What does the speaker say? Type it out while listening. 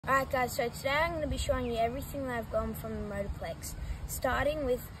Alright guys, so today I'm going to be showing you everything that I've gotten from the Motorplex. Starting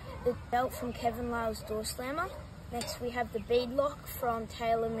with the belt from Kevin Lyle's Door Slammer. Next we have the bead lock from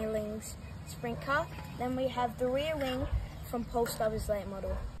Taylor Milling's Sprint Car. Then we have the rear wing from Paul Stubber's late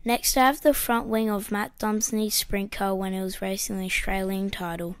model. Next I have the front wing of Matt Dunsany's Sprint Car when he was racing the Australian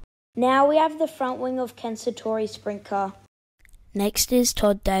title. Now we have the front wing of Ken Satori's Sprint Car. Next is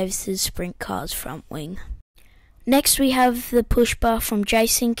Todd Davis's Sprint Car's front wing. Next we have the push bar from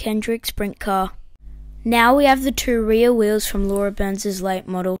Jason Kendrick's Sprint Car. Now we have the two rear wheels from Laura Burns' late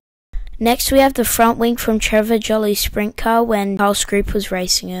model. Next we have the front wing from Trevor Jolly's Sprint Car when Carl Scroop was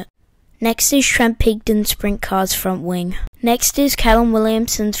racing it. Next is Trent Pigden's Sprint Car's front wing. Next is Callum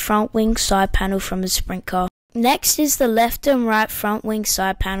Williamson's front wing side panel from his Sprint Car. Next is the left and right front wing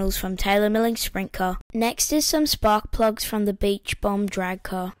side panels from Taylor Milling's Sprint Car. Next is some spark plugs from the Beach Bomb drag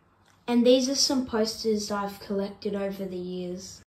car. And these are some posters I've collected over the years.